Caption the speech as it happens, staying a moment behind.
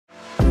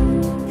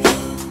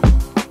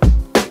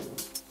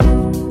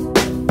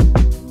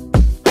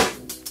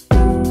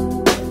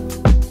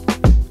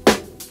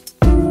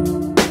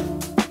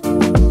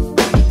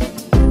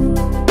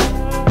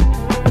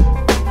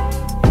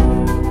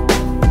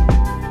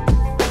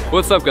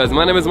What's up guys,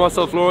 my name is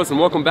Florence and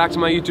welcome back to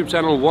my YouTube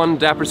channel, One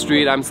Dapper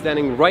Street. I'm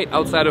standing right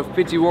outside of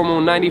Pitti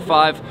Uomo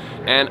 95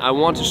 and I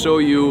want to show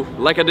you,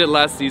 like I did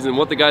last season,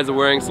 what the guys are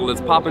wearing, so let's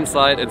pop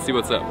inside and see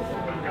what's up.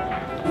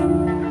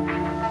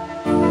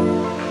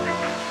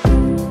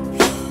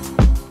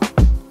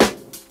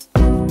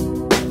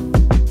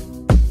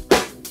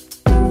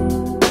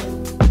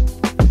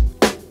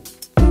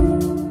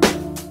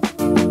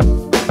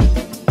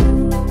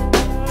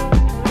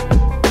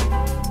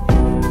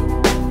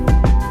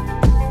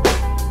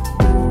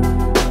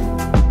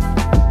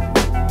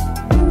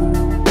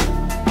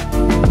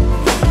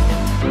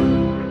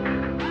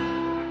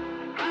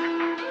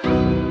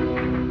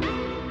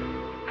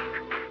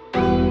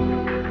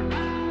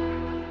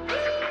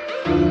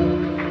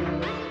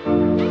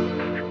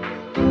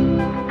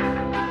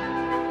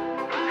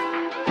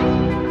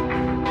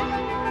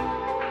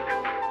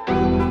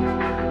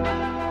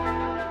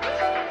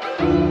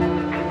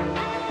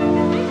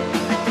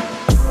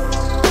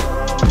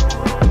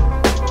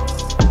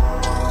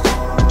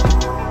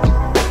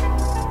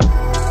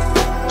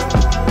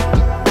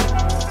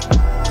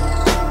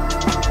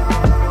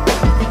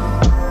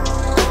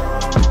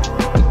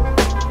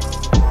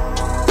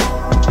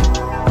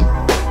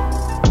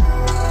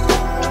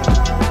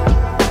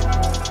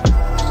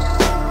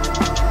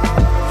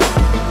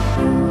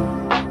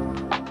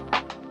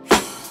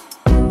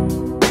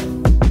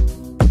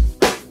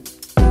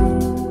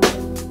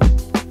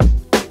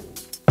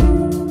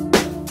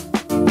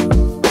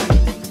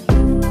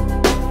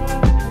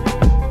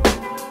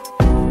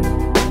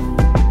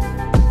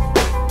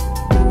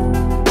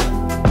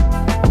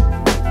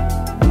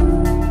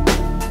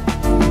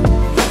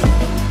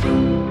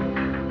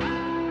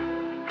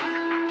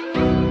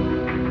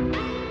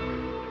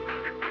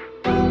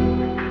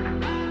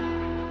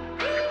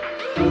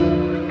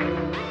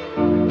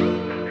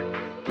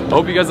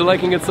 I hope you guys are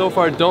liking it so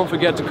far. Don't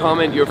forget to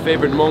comment your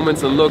favorite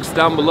moments and looks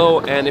down below,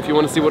 and if you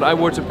want to see what I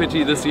wore to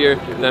Pitti this year,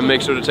 then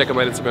make sure to check out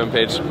my Instagram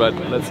page. But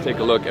let's take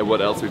a look at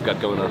what else we've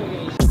got going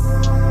on.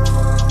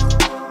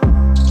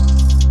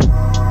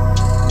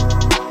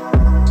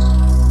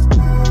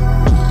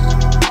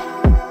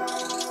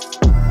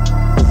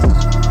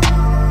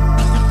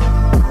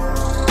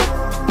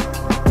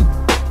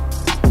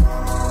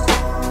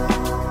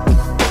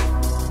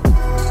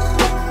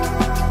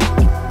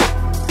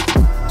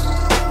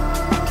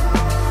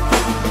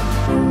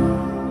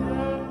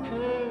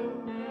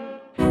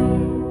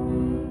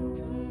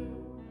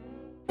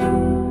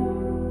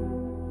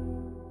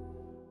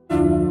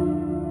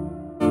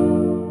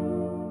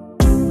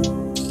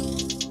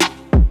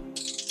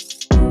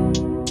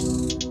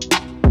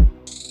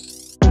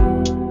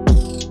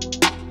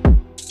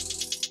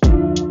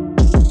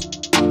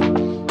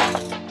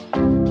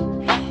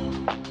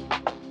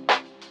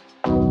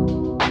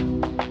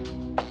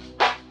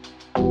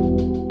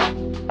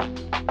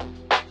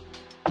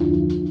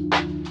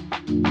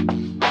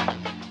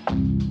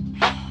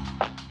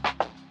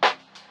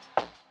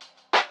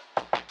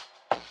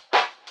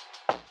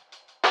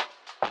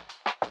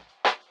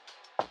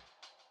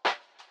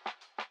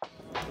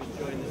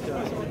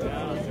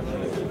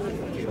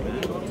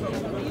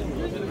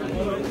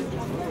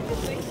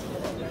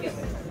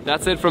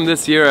 That's it from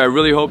this year. I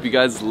really hope you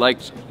guys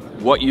liked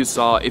what you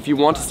saw. If you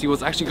want to see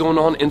what's actually going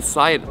on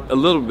inside a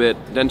little bit,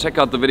 then check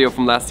out the video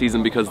from last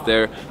season, because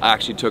there I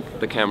actually took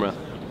the camera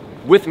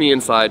with me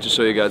inside to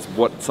show you guys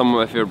what some of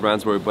my favorite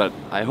brands were. But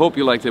I hope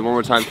you liked it. One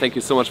more time, thank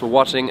you so much for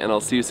watching, and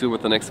I'll see you soon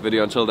with the next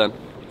video. Until then,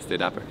 stay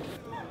dapper.